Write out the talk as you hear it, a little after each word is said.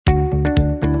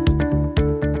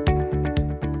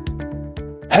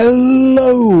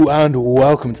Hello and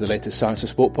welcome to the latest Science of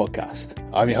Sport podcast.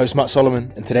 I'm your host Matt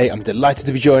Solomon, and today I'm delighted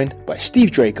to be joined by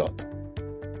Steve Draycott.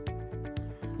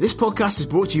 This podcast is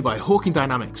brought to you by Hawking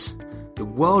Dynamics, the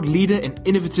world leader in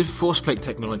innovative force plate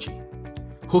technology.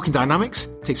 Hawking Dynamics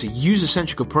takes a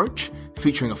user-centric approach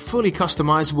featuring a fully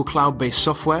customizable cloud-based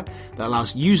software that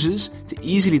allows users to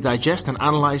easily digest and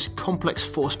analyze complex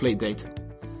force plate data.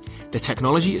 The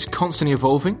technology is constantly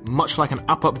evolving, much like an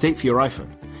app update for your iPhone.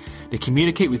 They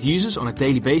communicate with users on a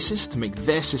daily basis to make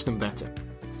their system better.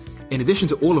 In addition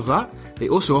to all of that, they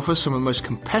also offer some of the most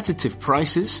competitive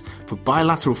prices for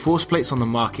bilateral force plates on the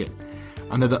market,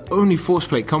 and they're the only force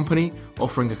plate company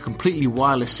offering a completely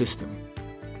wireless system.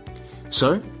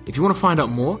 So, if you want to find out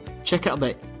more, check out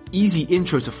their easy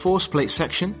intro to force plate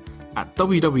section at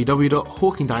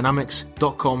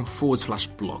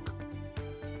www.hawkingdynamics.com/blog.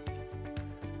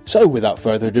 So, without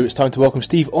further ado, it's time to welcome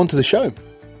Steve onto the show.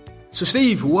 So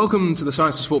Steve, welcome to the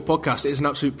Science of Sport podcast. It is an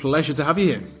absolute pleasure to have you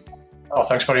here. Oh,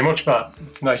 thanks very much, Matt.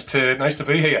 It's nice to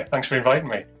be here. Thanks for inviting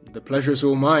me. The pleasure is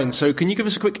all mine. So can you give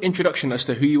us a quick introduction as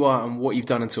to who you are and what you've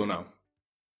done until now?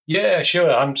 Yeah, sure.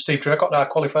 I'm Steve Draycott. I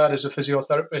qualified as a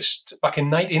physiotherapist back in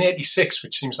 1986,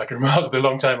 which seems like a remarkably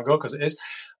long time ago because it is.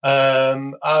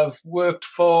 I've worked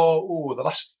for the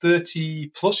last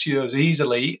 30 plus years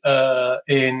easily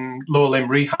in lower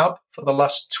limb rehab. For the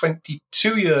last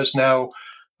 22 years now,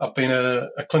 I've been a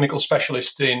clinical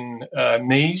specialist in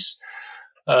knees.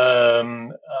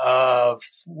 I've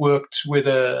worked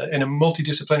in a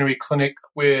multidisciplinary clinic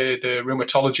with a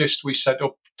rheumatologist. We set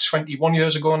up 21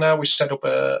 years ago now. We set up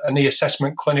a knee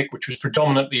assessment clinic, which was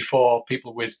predominantly for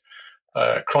people with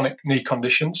chronic knee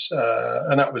conditions,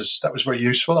 and that was very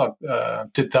useful. I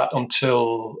did that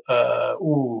until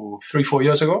 3-4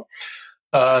 years ago,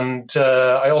 and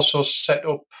I also set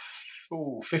up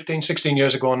 15, 16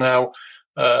 years ago now.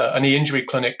 A knee injury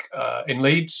clinic in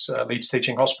Leeds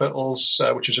Teaching Hospitals,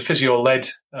 which is a physio-led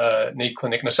knee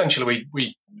clinic. And essentially,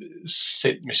 we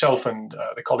sit, myself and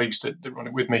the colleagues that run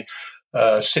it with me,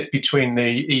 sit between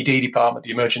the ED department,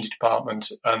 the emergency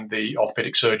department, and the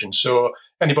orthopedic surgeon. So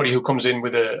anybody who comes in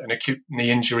with an acute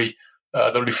knee injury,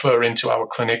 they'll refer into our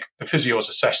clinic. The physios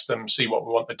assess them, see what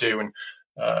we want to do, and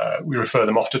we refer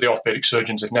them off to the orthopedic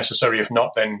surgeons if necessary. If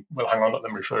not, then we'll hang on to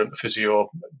them, refer them to physio,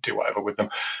 do whatever with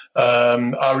them.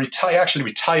 I actually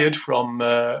retired from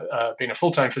being a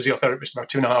full-time physiotherapist about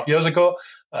 2.5 years ago.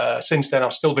 Since then,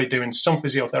 I've still been doing some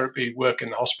physiotherapy work in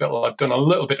the hospital. I've done a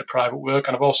little bit of private work,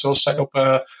 and I've also set up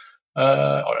a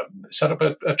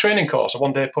training course, a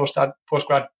one-day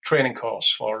postgrad training course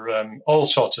for all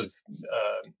sorts of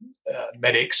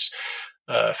medics,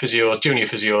 physios, junior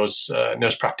physios,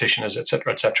 nurse practitioners,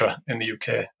 etc., in the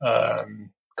UK,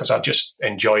 because I just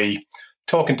enjoy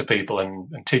talking to people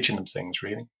and teaching them things,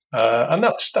 really. And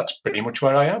that's pretty much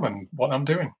where I am and what I'm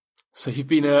doing. So you've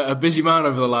been a busy man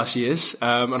over the last years,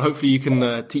 and hopefully you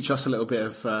can teach us a little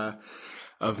bit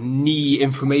of knee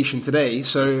information today.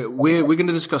 So we're going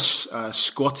to discuss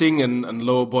squatting and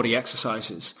lower body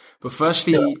exercises. But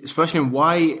firstly,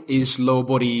 why is lower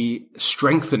body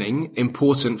strengthening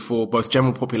important for both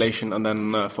general population and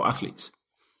then for athletes?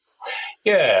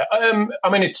 Yeah, I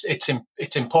mean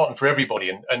it's important for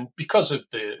everybody, and because of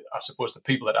the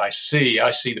people that I see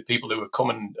the people who are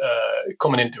coming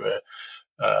into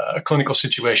a clinical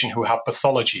situation who have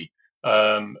pathology.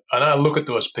 And I look at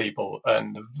those people,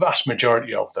 and the vast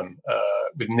majority of them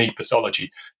with knee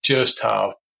pathology just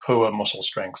have poor muscle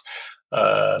strength.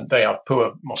 They have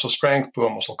poor muscle strength, poor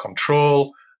muscle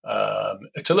control.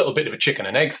 It's a little bit of a chicken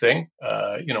and egg thing.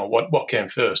 What came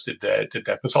first? Did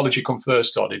their pathology come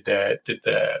first, or did their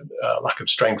lack of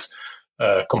strength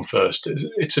come first?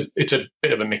 It's a bit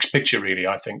of a mixed picture, really.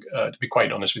 I think, to be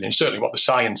quite honest with you. And certainly, what the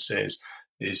science says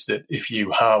is that if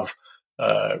you have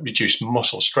reduced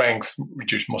muscle strength,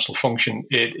 reduced muscle function,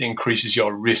 it increases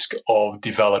your risk of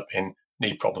developing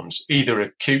knee problems, either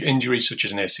acute injuries such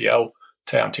as an ACL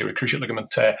tear, anterior cruciate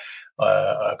ligament tear,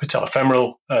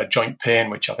 patellofemoral joint pain,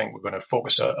 which I think we're going to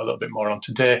focus a little bit more on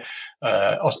today,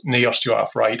 knee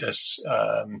osteoarthritis,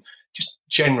 just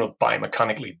general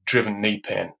biomechanically driven knee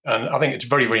pain. And I think it's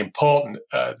very, very important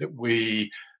that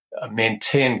we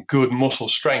maintain good muscle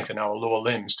strength in our lower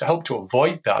limbs to help to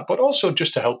avoid that, but also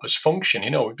just to help us function.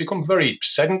 We've become very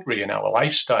sedentary in our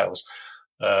lifestyles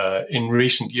in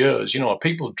recent years.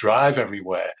 People drive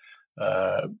everywhere.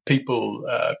 People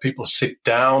sit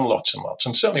down lots and lots,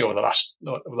 and certainly over the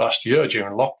last year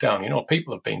during lockdown,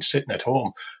 people have been sitting at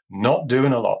home, not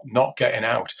doing a lot, not getting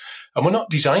out, and we're not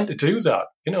designed to do that.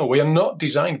 We are not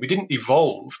designed. We didn't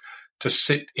evolve to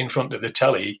sit in front of the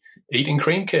telly eating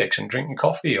cream cakes and drinking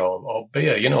coffee or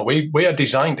beer. We are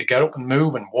designed to get up and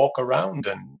move and walk around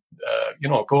and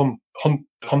go and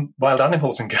hunt wild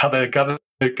animals and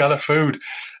gather food.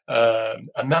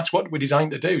 And that's what we're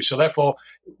designed to do. So therefore,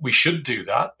 we should do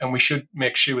that, and we should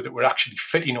make sure that we're actually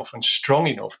fit enough and strong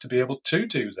enough to be able to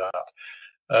do that.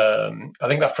 I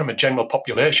think that from a general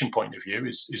population point of view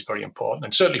is very important,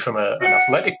 and certainly from an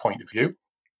athletic point of view,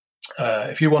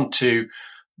 if you want to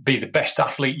be the best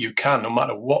athlete you can, no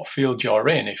matter what field you're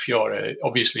in, if you're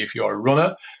a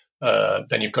runner,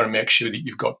 then you've got to make sure that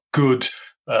you've got good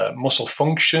muscle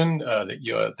function,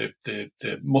 that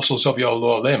the muscles of your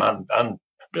lower limb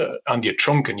and your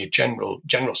trunk and your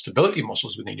general stability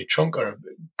muscles within your trunk are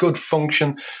good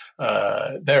function.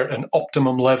 They're at an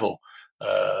optimum level.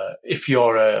 If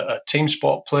you're a team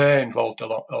sport player involved a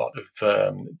lot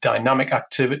of dynamic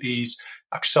activities,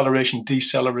 acceleration,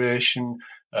 deceleration,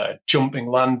 jumping,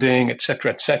 landing,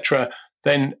 etc.,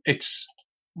 then it's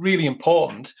really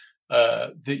important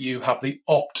that you have the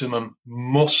optimum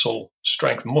muscle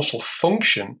strength, muscle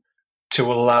function to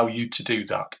allow you to do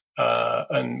that.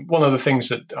 And one of the things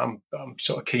that I'm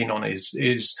sort of keen on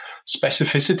is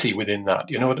specificity within that.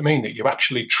 You know what I mean? That you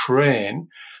actually train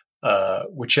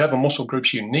whichever muscle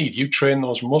groups you need. You train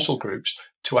those muscle groups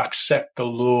to accept the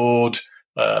load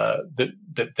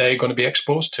that they're going to be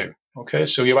exposed to. Okay,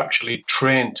 so you actually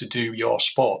train to do your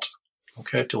sport.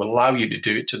 Okay, to allow you to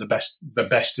do it to the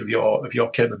best of your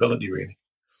capability, really.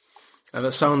 And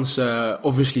that sounds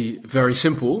obviously very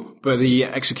simple, but the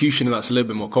execution of that's a little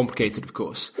bit more complicated, of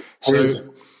course. So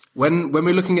when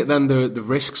we're looking at then the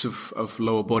risks of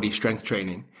lower body strength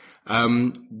training,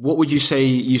 what would you say,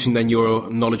 using then your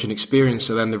knowledge and experience,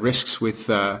 so then the risks with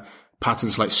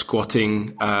patterns like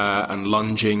squatting and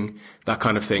lunging, that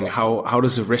kind of thing? How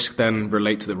does the risk then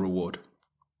relate to the reward?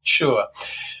 Sure.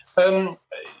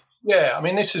 Yeah, I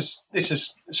mean, this is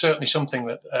certainly something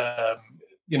that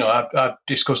I've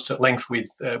discussed at length with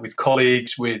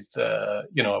colleagues, with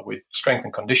strength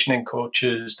and conditioning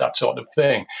coaches, that sort of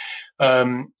thing.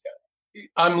 I'm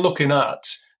looking at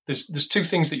there's two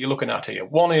things that you're looking at here.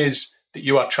 One is that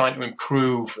you are trying to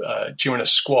improve during a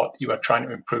squat. You are trying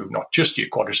to improve not just your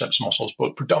quadriceps muscles,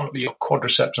 but predominantly your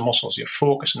quadriceps muscles. You're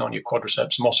focusing on your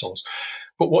quadriceps muscles.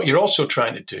 But what you're also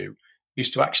trying to do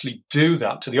is to actually do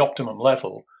that to the optimum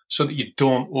level, so that you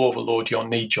don't overload your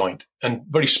knee joint, and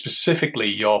very specifically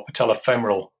your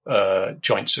patellofemoral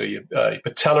joint. So your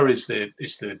patella is the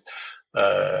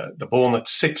bone that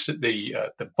sits at the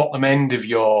bottom end of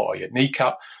your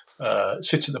kneecap,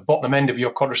 sits at the bottom end of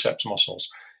your quadriceps muscles.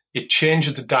 It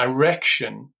changes the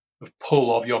direction of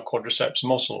pull of your quadriceps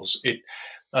muscles. It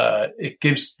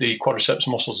gives the quadriceps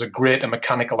muscles a greater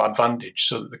mechanical advantage,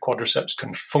 so that the quadriceps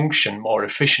can function more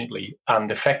efficiently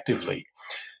and effectively.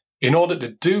 In order to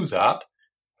do that,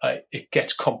 it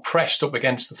gets compressed up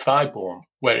against the thigh bone.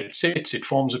 Where it sits, it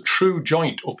forms a true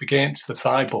joint up against the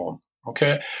thigh bone,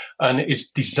 okay? And it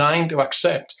is designed to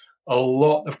accept a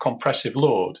lot of compressive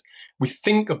load. We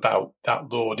think about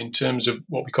that load in terms of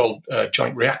what we call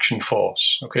joint reaction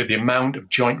force, okay? The amount of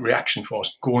joint reaction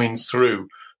force going through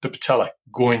the patella,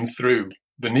 going through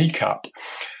the kneecap.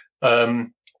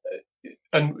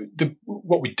 And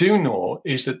what we do know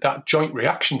is that joint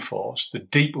reaction force, the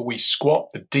deeper we squat,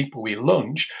 the deeper we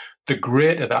lunge, the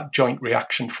greater that joint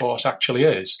reaction force actually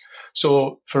is.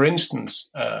 So, for instance,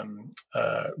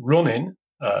 running,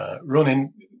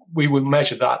 we will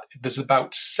measure that there's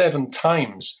about 7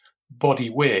 times body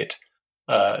weight,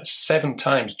 7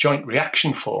 times joint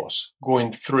reaction force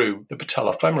going through the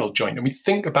patellofemoral joint. And we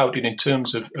think about it in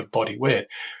terms of body weight.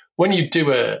 When you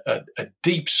do a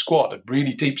deep squat, a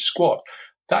really deep squat,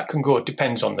 that can go, it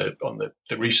depends on the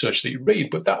research that you read,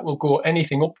 but that will go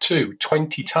anything up to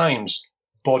 20 times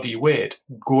body weight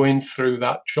going through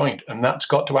that joint. And that's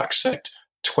got to accept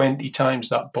 20 times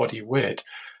that body weight.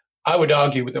 I would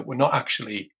argue that we're not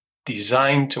actually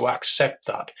designed to accept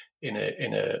that in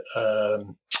a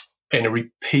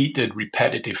repeated,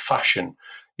 repetitive fashion.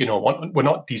 We're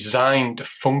not designed to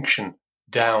function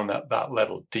down at that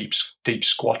level, deep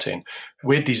squatting.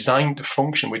 We're designed to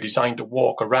function. We're designed to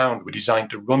walk around. We're designed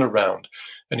to run around.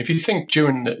 And if you think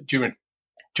during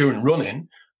running,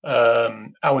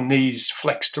 our knees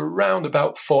flex to around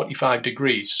about 45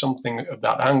 degrees, something of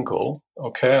that angle.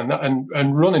 Okay,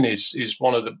 and running is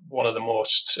one of the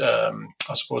most I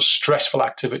suppose stressful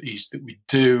activities that we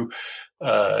do,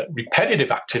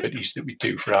 repetitive activities that we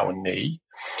do for our knee.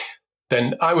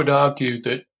 Then I would argue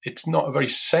that it's not a very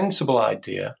sensible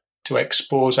idea to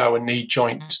expose our knee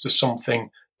joints to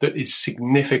something that is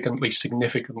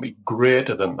significantly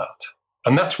greater than that.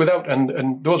 And that's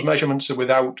and those measurements are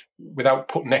without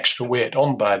putting extra weight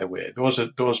on, by the way.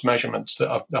 Those measurements that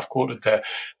I've quoted there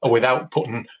are without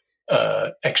putting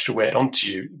extra weight onto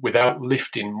you without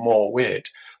lifting more weight.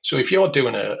 So if you're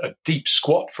doing a deep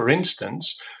squat, for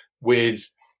instance,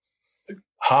 with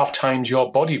half times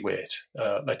your body weight,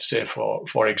 let's say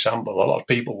for example, a lot of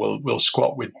people will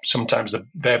squat with sometimes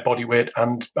their body weight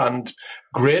and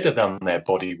greater than their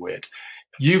body weight.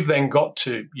 You've then got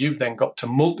to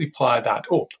multiply that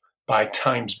up by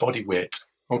times body weight.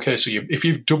 Okay, so if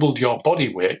you've doubled your body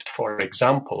weight, for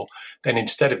example, then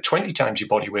instead of 20 times your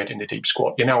body weight in a deep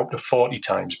squat, you're now up to 40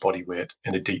 times body weight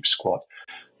in a deep squat.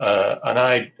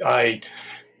 And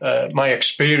my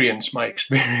experience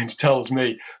tells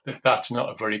me that that's not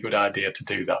a very good idea to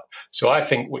do that. So I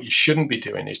think what you shouldn't be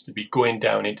doing is to be going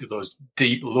down into those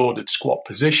deep loaded squat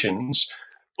positions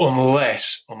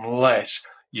unless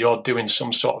you're doing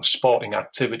some sort of sporting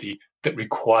activity that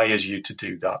requires you to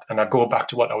do that. And I go back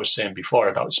to what I was saying before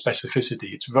about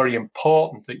specificity. It's very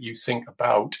important that you think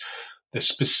about the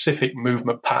specific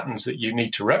movement patterns that you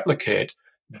need to replicate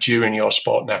during your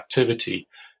sporting activity,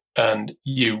 and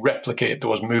you replicate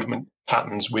those movement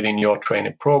patterns within your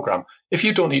training program. If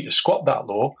you don't need to squat that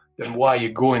low, then why are you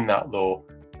going that low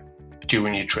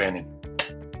during your training?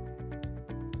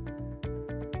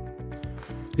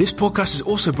 This podcast is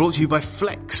also brought to you by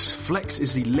Flex. Flex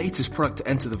is the latest product to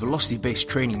enter the velocity-based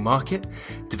training market,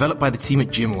 developed by the team at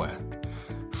Gymwear.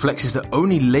 Flex is the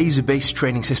only laser-based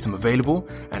training system available,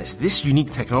 and it's this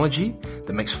unique technology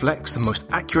that makes Flex the most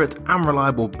accurate and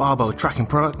reliable barbell tracking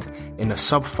product in the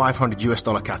sub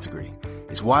 $500 category.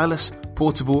 It's wireless,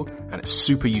 portable, and it's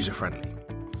super user-friendly.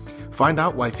 Find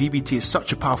out why VBT is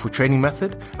such a powerful training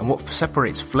method and what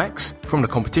separates Flex from the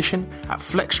competition at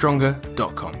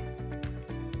flexstronger.com.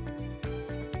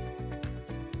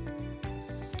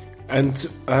 And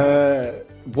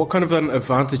what kind of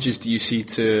advantages do you see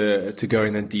to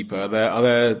going then deeper? Are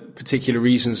there particular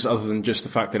reasons other than just the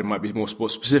fact that it might be more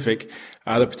sport specific?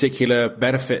 Are there particular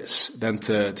benefits then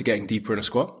to getting deeper in a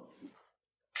squat?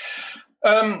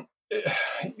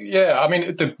 Yeah, I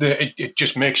mean, it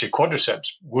just makes your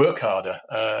quadriceps work harder.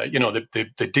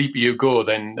 The deeper you go,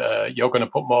 then you're going to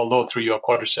put more load through your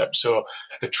quadriceps. So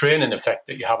the training effect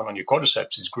that you're having on your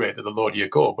quadriceps is greater the lower you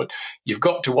go. But you've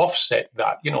got to offset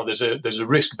that. There's a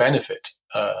risk benefit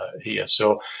here.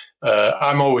 So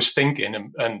I'm always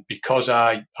thinking, and because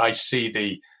I see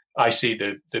the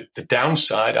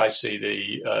downside, I see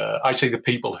the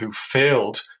people who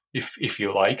failed, if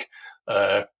you like.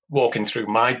 Walking through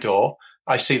my door,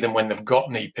 I see them when they've got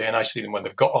knee pain. I see them when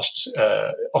they've got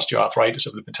osteoarthritis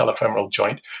of the patellofemoral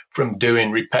joint from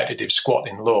doing repetitive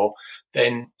squatting low.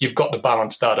 Then you've got to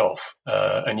balance that off,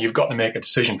 and you've got to make a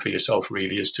decision for yourself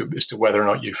really as to whether or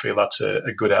not you feel that's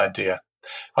a good idea.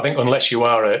 I think unless you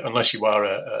are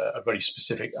a very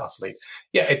specific athlete,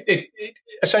 it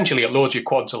essentially it loads your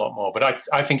quads a lot more. But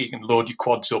I think you can load your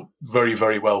quads up very,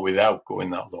 very well without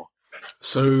going that low.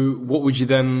 So what would you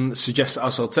then suggest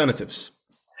as alternatives?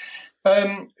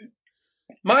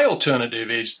 My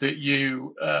alternative is that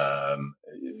you,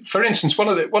 for instance, one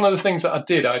of the things that I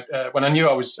did, when I knew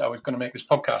I was going to make this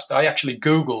podcast, I actually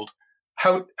Googled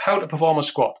how to perform a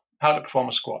squat,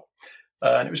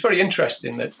 and it was very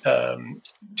interesting that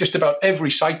just about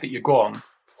every site that you go on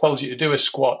tells you to do a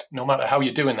squat, no matter how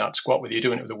you're doing that squat, whether you're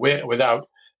doing it with a weight or without.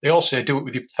 They all say do it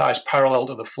with your thighs parallel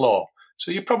to the floor. So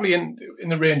you're probably in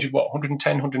the range of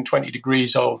 110, 120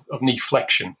 degrees of knee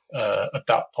flexion at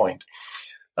that point.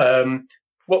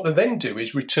 What they then do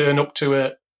is return up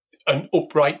to an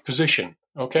upright position,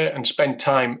 okay, and spend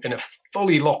time in a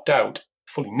fully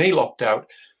knee locked out,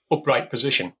 upright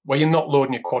position where you're not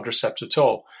loading your quadriceps at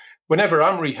all. Whenever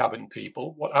I'm rehabbing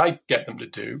people, what I get them to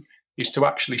do is to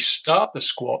actually start the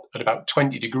squat at about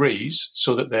 20 degrees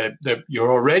so that you've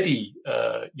already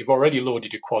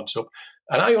loaded your quads up.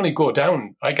 And I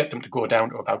get them to go down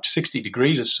to about 60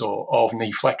 degrees or so of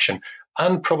knee flexion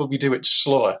and probably do it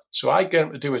slower. So I get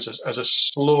them to do it as a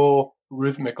slow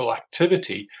rhythmical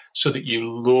activity so that you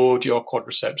load your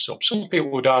quadriceps up. Some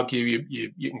people would argue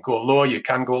you can go lower, you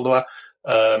can go lower.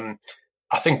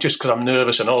 I think just because I'm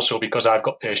nervous and also because I've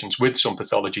got patients with some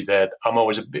pathology there, I'm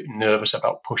always a bit nervous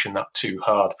about pushing that too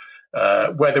hard.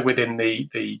 Whether within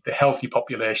the healthy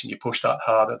population you push that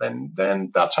harder,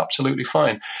 then that's absolutely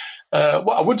fine.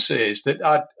 What I would say is that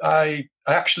I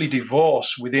actually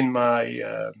divorce within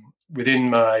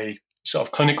my sort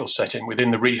of clinical setting,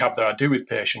 within the rehab that I do with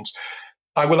patients.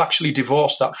 I will actually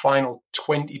divorce that final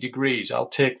 20 degrees. I'll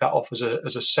take that off as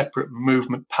a separate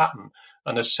movement pattern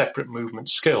and a separate movement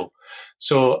skill.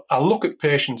 So I'll look at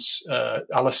patients,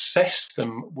 I'll assess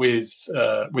them with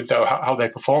how they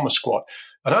perform a squat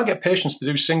And I get patients to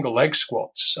do single leg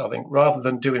squats, I think, rather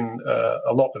than doing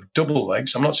a lot of double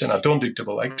legs. I'm not saying I don't do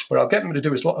double legs, but I'll get them to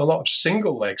do a lot of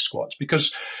single leg squats,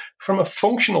 because from a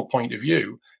functional point of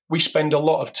view, we spend a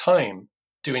lot of time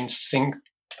doing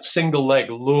single leg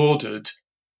loaded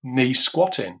knee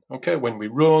squatting. Okay, when we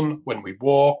run, when we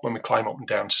walk, when we climb up and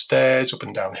down stairs, up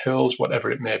and down hills,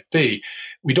 whatever it may be,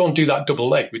 we don't do that double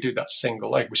leg. We do that single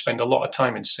leg. We spend a lot of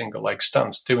time in single leg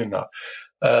stance doing that.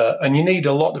 And you need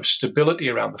a lot of stability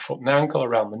around the foot and ankle,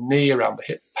 around the knee, around the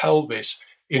hip pelvis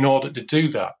in order to do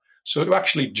that. So to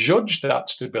actually judge that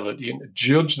stability and to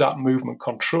judge that movement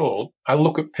control, I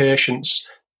look at patients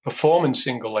performing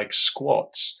single leg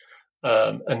squats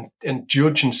and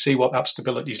judge and see what that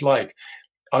stability is like.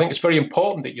 I think it's very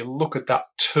important that you look at that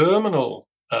terminal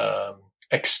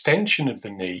extension of the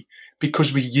knee,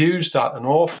 because we use that an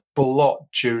awful lot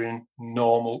during a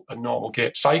normal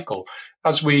gait cycle.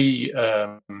 As we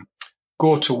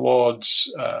go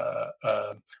towards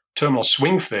terminal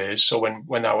swing phase, so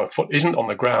when our foot isn't on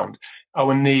the ground,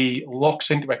 our knee locks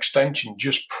into extension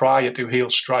just prior to heel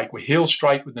strike. We heel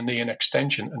strike with the knee in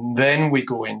extension, and then we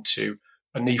go into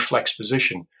a knee flex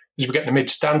position. As we get in the mid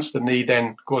stance, the knee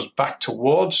then goes back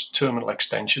towards terminal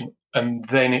extension, and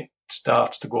then it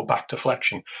starts to go back to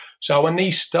flexion. So our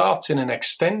knee starts in an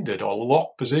extended or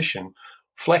locked position,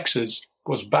 flexes,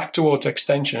 goes back towards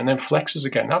extension, and then flexes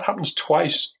again. That happens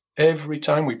twice every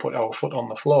time we put our foot on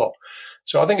the floor.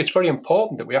 So I think it's very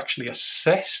important that we actually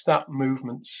assess that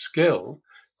movement skill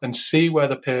and see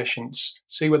whether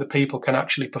people can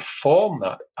actually perform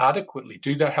that adequately.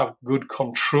 Do they have good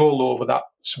control over that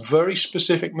very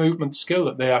specific movement skill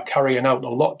that they are carrying out a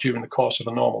lot during the course of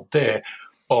a normal day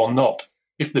or not?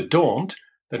 If they don't,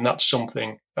 then that's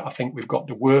something that I think we've got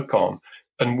to work on,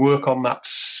 and work on that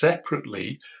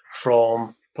separately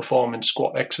from performing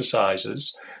squat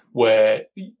exercises, where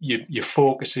your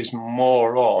focus is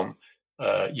more on,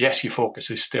 yes, your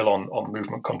focus is still on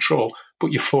movement control,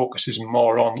 but your focus is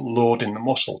more on loading the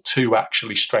muscle to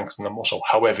actually strengthen the muscle,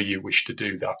 however you wish to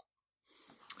do that.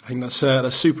 I think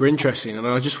that's super interesting. And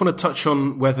I just want to touch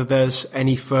on whether there's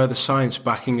any further science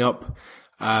backing up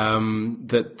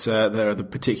that there are the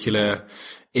particular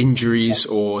injuries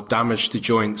or damage to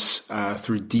joints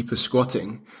through deeper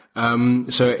squatting.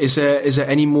 So is there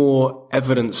any more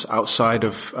evidence outside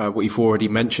of what you've already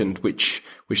mentioned, which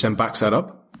then backs that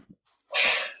up?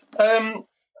 I'm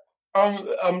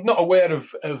not aware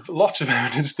of lots of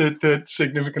evidence that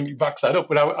significantly backs that up,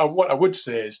 but what I would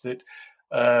say is that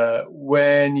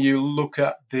when you look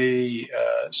at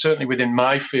certainly within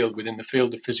my field, within the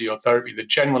field of physiotherapy, the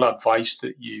general advice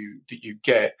that you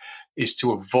get is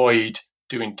to avoid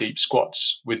doing deep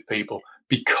squats with people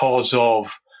because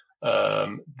of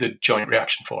the joint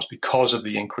reaction force, because of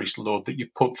the increased load that you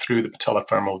put through the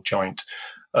patellofemoral joint.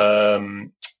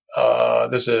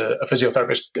 There's a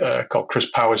physiotherapist called Chris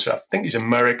Powers, I think he's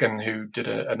American, who did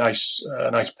a nice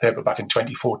paper back in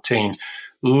 2014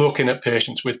 looking at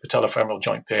patients with patellofemoral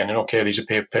joint pain. And okay, these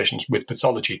are patients with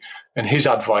pathology. And his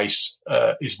advice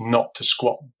is not to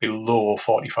squat below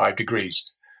 45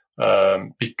 degrees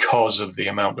because of the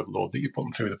amount of load that you're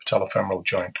putting through the patellofemoral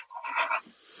joint.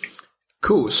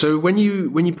 Cool. So when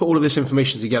you put all of this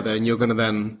information together and you're going to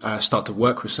then start to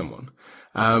work with someone,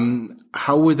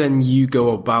 how would then you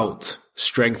go about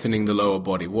strengthening the lower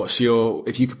body? If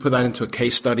you could put that into a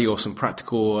case study or some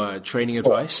practical training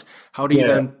advice, how do you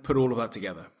then put all of that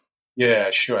together? Yeah,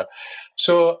 sure.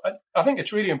 So I think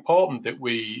it's really important that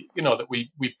we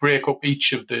break up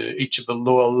each of the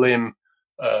lower limb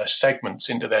segments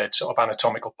into their sort of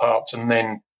anatomical parts, and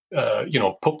then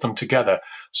put them together.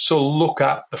 So look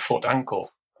at the foot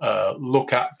ankle,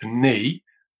 look at the knee,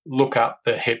 look at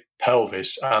the hip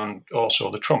pelvis, and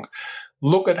also the trunk.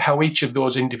 Look at how each of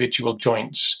those individual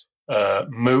joints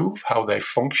move, how they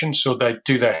function. So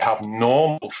do they have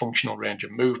normal functional range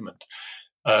of movement?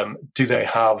 Do they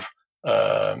have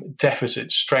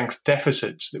strength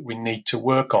deficits that we need to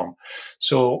work on?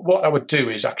 So what I would do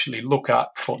is actually look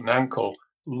at foot and ankle,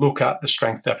 look at the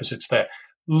strength deficits there.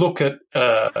 Look at,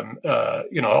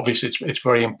 obviously it's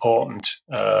very important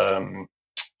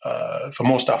for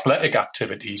most athletic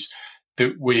activities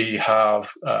that we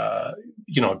have,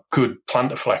 good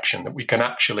plantar flexion, that we can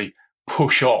actually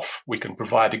push off. We can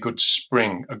provide a good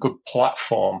spring, a good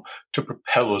platform to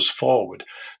propel us forward.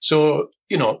 So,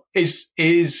 is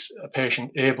a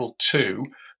patient able to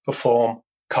perform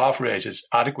calf raises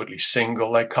adequately,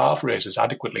 single leg calf raises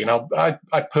adequately? And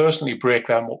I personally break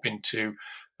them up into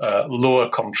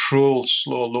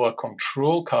slow lower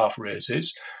control calf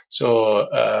raises. So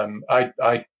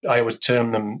I would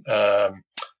term them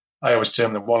I always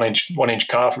term them one inch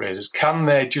calf raisers. Can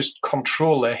they just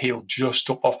control their heel just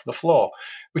up off the floor,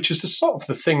 which is the sort of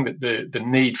the thing that the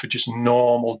need for just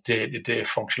normal day-to-day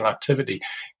functional activity.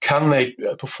 Can they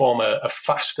perform a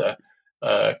faster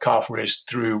calf raise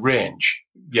through range?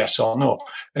 Yes or no?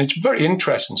 And it's very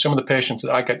interesting. Some of the patients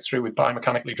that I get through with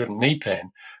biomechanically driven knee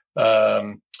pain,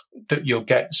 that you'll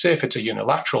get, say if it's a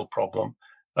unilateral problem,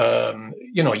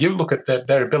 you look at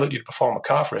their ability to perform a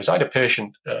calf raise. I had a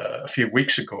patient a few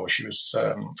weeks ago. She was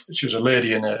a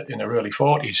lady in her early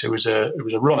 40s who was a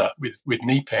runner with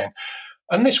knee pain,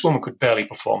 and this woman could barely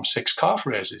perform 6 calf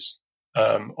raises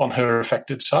on her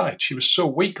affected side. She was so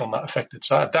weak on that affected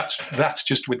side. That's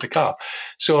just with the calf.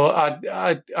 So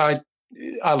I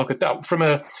look at that from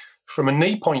a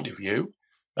knee point of view.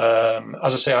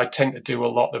 As I say, I tend to do a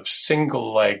lot of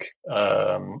single leg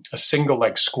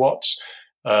squats.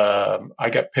 I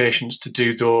get patients to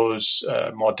do those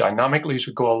more dynamically as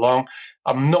we go along.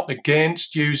 I'm not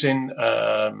against using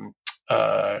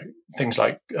things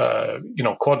like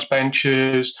quads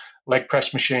benches, leg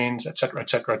press machines, etc.,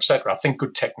 etc., etc. I think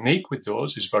good technique with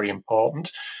those is very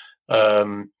important.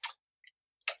 I'm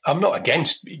not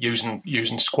against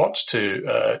using squats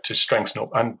to strengthen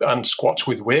up and squats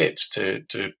with weights to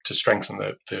strengthen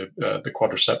the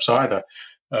quadriceps either.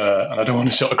 And I don't want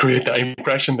to sort of create that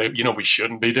impression that we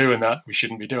shouldn't be doing that. We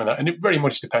shouldn't be doing that, and it very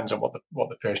much depends on what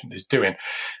the patient is doing.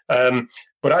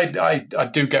 But I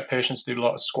do get patients do a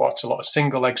lot of squats, a lot of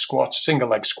single leg squats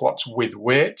with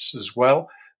weights as well.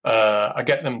 I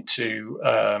get them to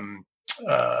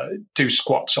do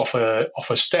squats off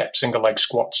a step, single leg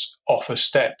squats off a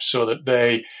step, so that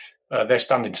they're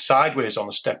standing sideways on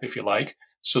the step, if you like,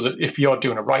 so that if you're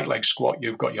doing a right leg squat,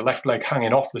 you've got your left leg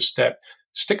hanging off the step.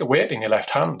 Stick a weight in your left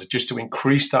hand just to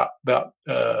increase that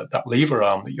lever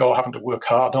arm that you're having to work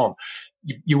hard on.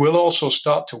 You will also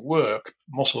start to work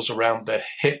muscles around the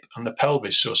hip and the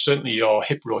pelvis. So certainly your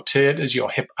hip rotators, your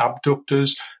hip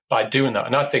abductors, by doing that.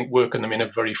 And I think working them in a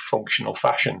very functional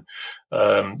fashion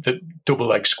that double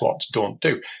leg squats don't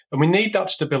do. And we need that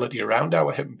stability around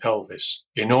our hip and pelvis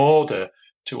in order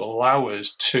to allow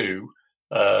us to,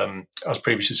 as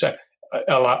previously said,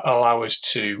 allow us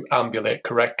to ambulate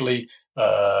correctly.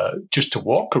 Just to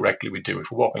walk correctly, we do if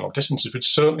we're walking long distances, but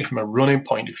certainly from a running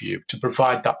point of view, to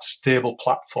provide that stable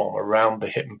platform around the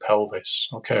hip and pelvis.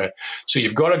 Okay, so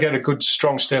you've got to get a good,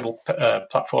 strong, stable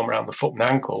platform around the foot and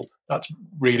ankle. That's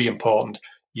really important.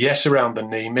 Yes, around the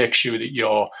knee. Make sure that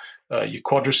your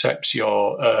quadriceps,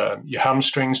 your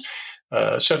hamstrings.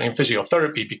 Certainly in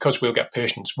physiotherapy, because we'll get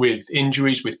patients with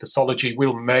injuries, with pathology,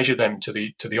 we'll measure them to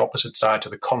the opposite side, to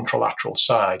the contralateral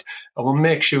side, and we'll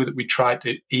make sure that we try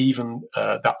to even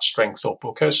that strength up.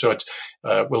 Okay, so it's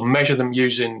we'll measure them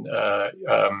using the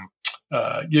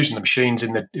machines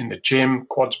in the gym,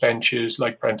 quads benches,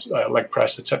 leg press,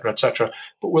 etc., etc.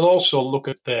 But we'll also look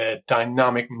at their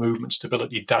dynamic movement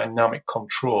stability, dynamic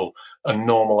control, and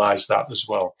normalize that as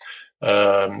well.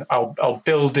 I'll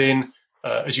build in.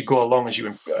 As you go along, as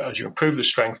you improve the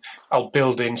strength, I'll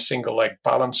build in single leg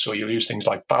balance. So you'll use things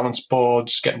like balance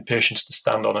boards, getting patients to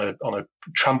stand on a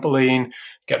trampoline,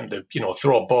 getting them to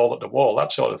throw a ball at the wall,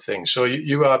 that sort of thing. So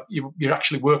you're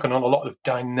actually working on a lot of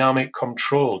dynamic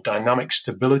control, dynamic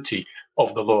stability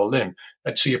of the lower limb.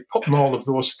 And so you're putting all of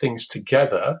those things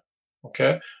together,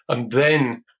 okay? And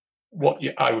then what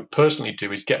I would personally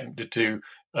do is get them to do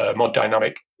more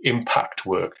dynamic impact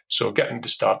work. So get them to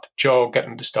start to jog, get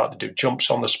them to start to do jumps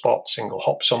on the spot, single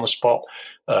hops on the spot,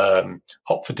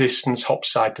 hop for distance, hop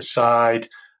side to side,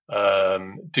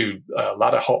 do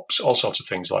ladder hops, all sorts of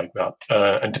things like that.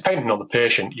 And depending on the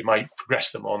patient, you might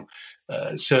progress them on.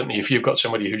 Certainly if you've got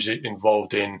somebody who's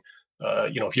involved in,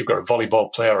 if you've got a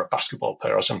volleyball player or a basketball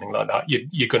player or something like that,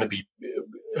 you're going to be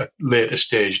at a later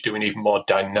stage doing even more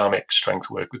dynamic strength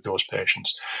work with those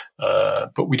patients.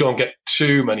 But we don't get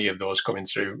too many of those coming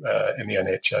through in the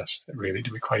NHS, really,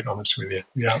 to be quite honest with you.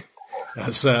 Yeah.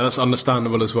 That's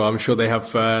understandable as well. I'm sure they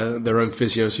have their own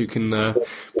physios who can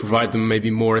provide them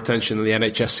maybe more attention than the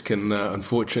NHS can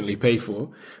unfortunately pay for.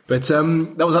 But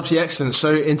that was absolutely excellent.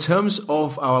 So in terms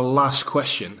of our last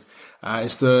question,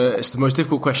 it's the most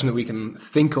difficult question that we can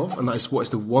think of, and that is, what is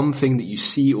the one thing that you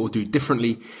see or do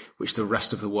differently which the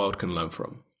rest of the world can learn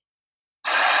from?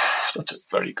 That's a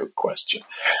very good question.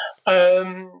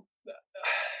 I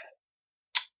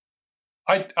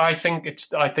think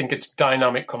it's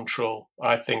dynamic control.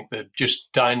 I think that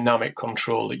just dynamic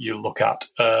control that you look at.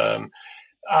 I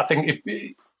think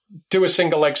do a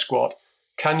single leg squat.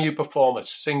 Can you perform a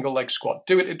single leg squat?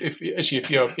 Do it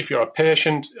if you're a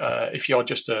patient, if you're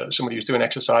just somebody who's doing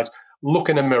exercise. Look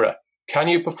in a mirror. Can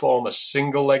you perform a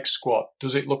single leg squat?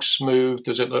 Does it look smooth?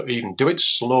 Does it look even? Do it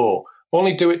slow.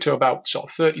 Only do it to about sort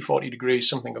of 30, 40 degrees,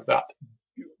 something of that,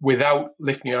 without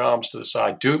lifting your arms to the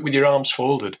side. Do it with your arms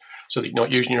folded so that you're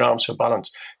not using your arms for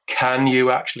balance. Can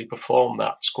you actually perform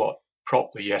that squat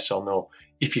properly, yes or no?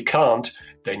 If you can't,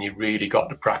 then you really got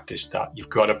to practice that. You've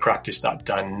got to practice that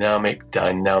dynamic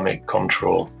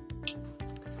control.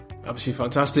 Absolutely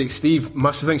fantastic. Steve,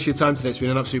 massive thanks for your time today. It's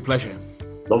been an absolute pleasure.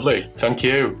 Lovely. Thank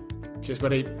you. Cheers,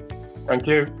 buddy. Thank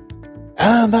you.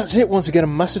 And that's it. Once again, a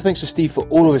massive thanks to Steve for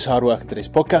all of his hard work on today's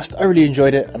podcast. I really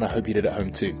enjoyed it, and I hope you did at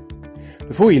home too.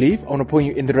 Before you leave, I want to point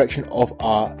you in the direction of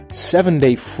our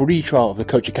 7-day free trial of the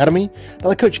Coach Academy. Now,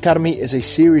 the Coach Academy is a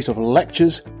series of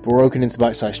lectures broken into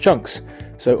bite-sized chunks.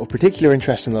 So of particular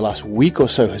interest in the last week or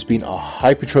so has been our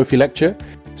hypertrophy lecture.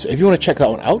 So if you want to check that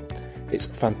one out, it's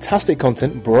fantastic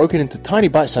content broken into tiny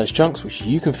bite-sized chunks which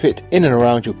you can fit in and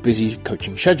around your busy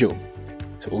coaching schedule.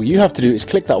 So all you have to do is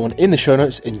click that one in the show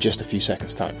notes in just a few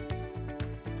seconds' time.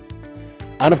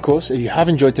 And of course, if you have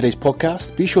enjoyed today's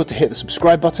podcast, be sure to hit the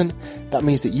subscribe button. That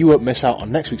means that you won't miss out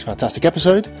on next week's fantastic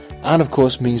episode, and of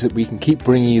course means that we can keep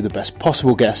bringing you the best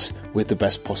possible guests with the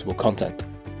best possible content.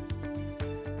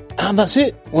 And that's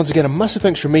it. Once again, a massive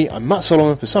thanks from me. I'm Matt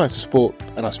Solomon for Science of Sport,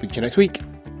 and I'll speak to you next week.